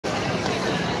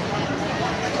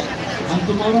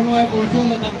tomorrow no, I also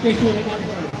not have question and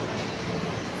answer.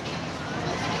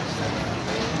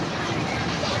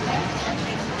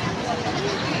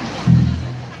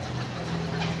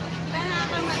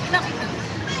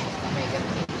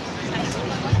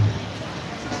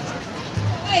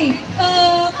 Okay,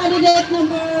 candidate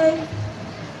number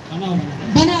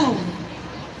Banaw.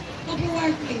 Top your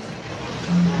word, please.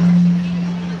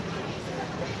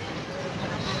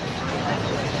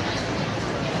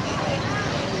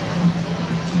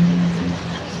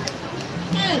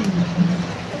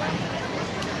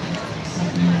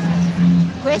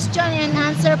 Question and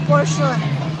answer portion.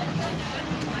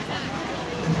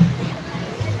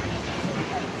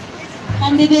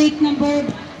 Candidate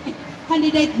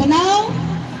Banaw,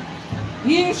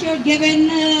 here's your given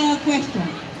question.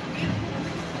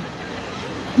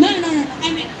 No.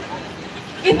 I mean,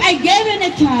 if I given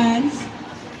a chance,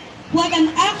 what an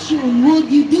action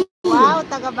would you do? Wow,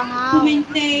 taga Bangaw. To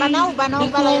maintain Banaw the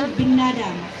pala yun. gold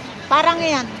binada. Parang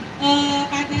yan.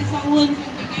 Kaya sa uwan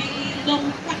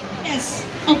long practice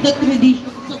of the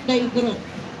traditions of the group.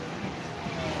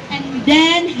 And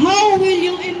then, how will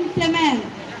you implement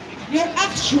your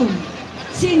action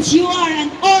since you are an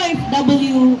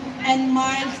OFW and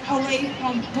miles away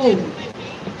from home?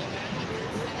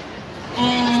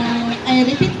 I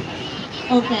repeat.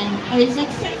 Okay. Or is that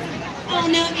safe? Oh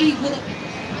no, ego.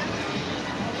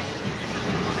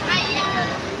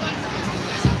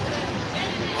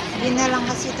 Hindi na lang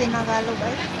kasi tinagalog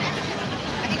ay.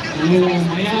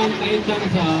 Mayang kaitan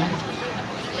sa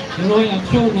Pinoy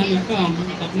aksyon halikam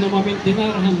tak na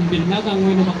mamintinarahan binatang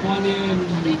may namakuha niya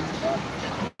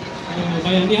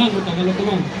bayanihan o Tagalog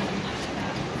naman.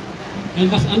 Yan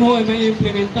kas ano ay may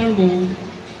implementar mo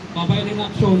babayan din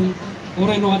aksyon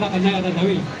oray no ada kanya ada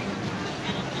dawi.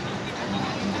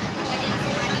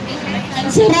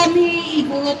 Ang sarami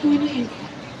ibuot mo yun.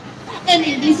 Akan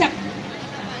hindi sa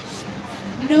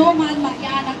man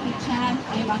makianak ni Chan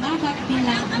ay mga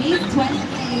bilang May 23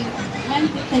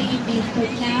 days per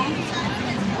na.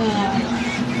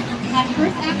 Our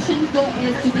first action go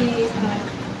is to be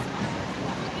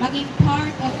maging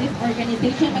part of this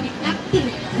organization, maging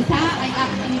active. Isa ay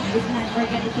active with my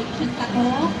organization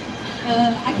tako.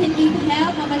 I can give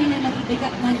help, mabali na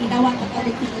mag-ibigat man ginawa ko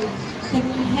other things.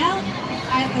 Through help,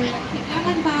 either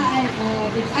kailangan ba,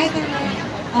 it's either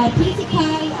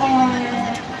physical or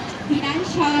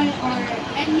financial or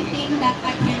anything that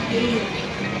I can do.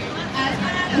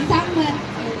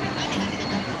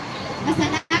 As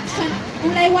an action,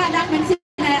 ulay wala man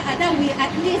sila, we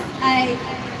at least ay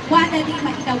wala di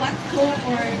maitawat ko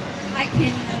or I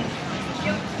can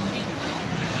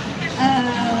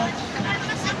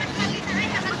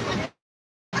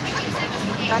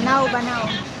Banaw.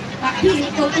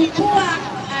 Kukuha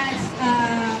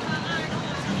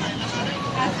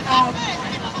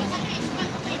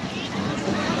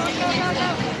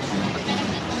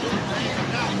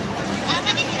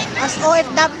as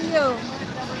OFW.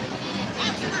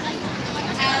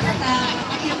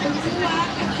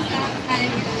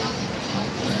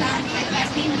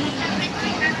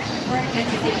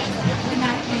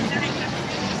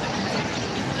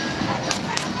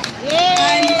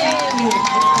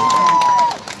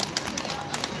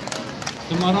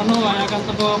 Tomorrow no, ay akan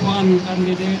tako mga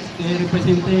candidate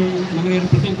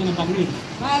nang-represent ng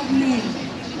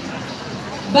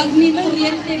Bagnin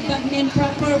oriented, bagnin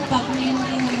proper, bagnin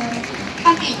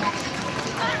okay.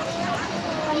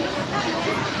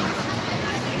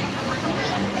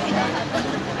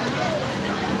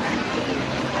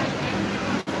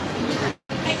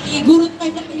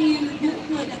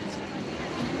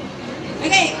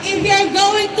 Okay, if you're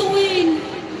going to win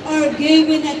or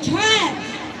given a chance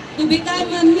to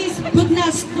become a Miss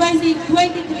Begnas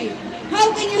 2023,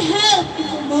 how can you help to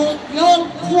promote your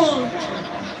culture?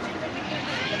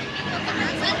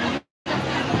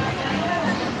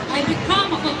 I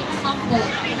become a good example.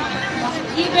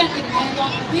 Even if I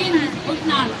don't win Miss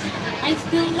Begnas, I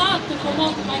still love to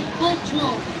promote my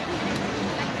culture.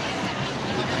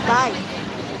 Bye.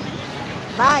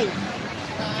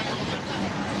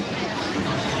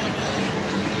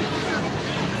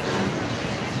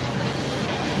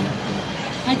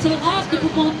 I still love to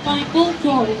promote my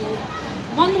culture.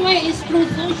 One way is through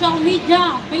social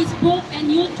media. Facebook and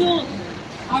YouTube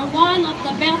are one of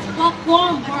the best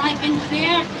platforms where I can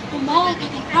share, promote,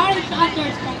 and encourage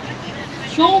others by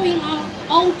showing our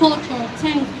own culture.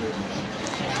 Thank you.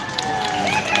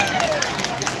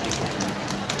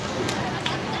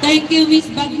 Thank you, Miss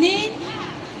Bagnin.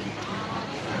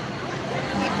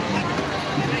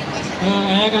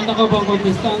 Ayagan ako bang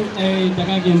contestant ay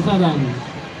tagaginsaran.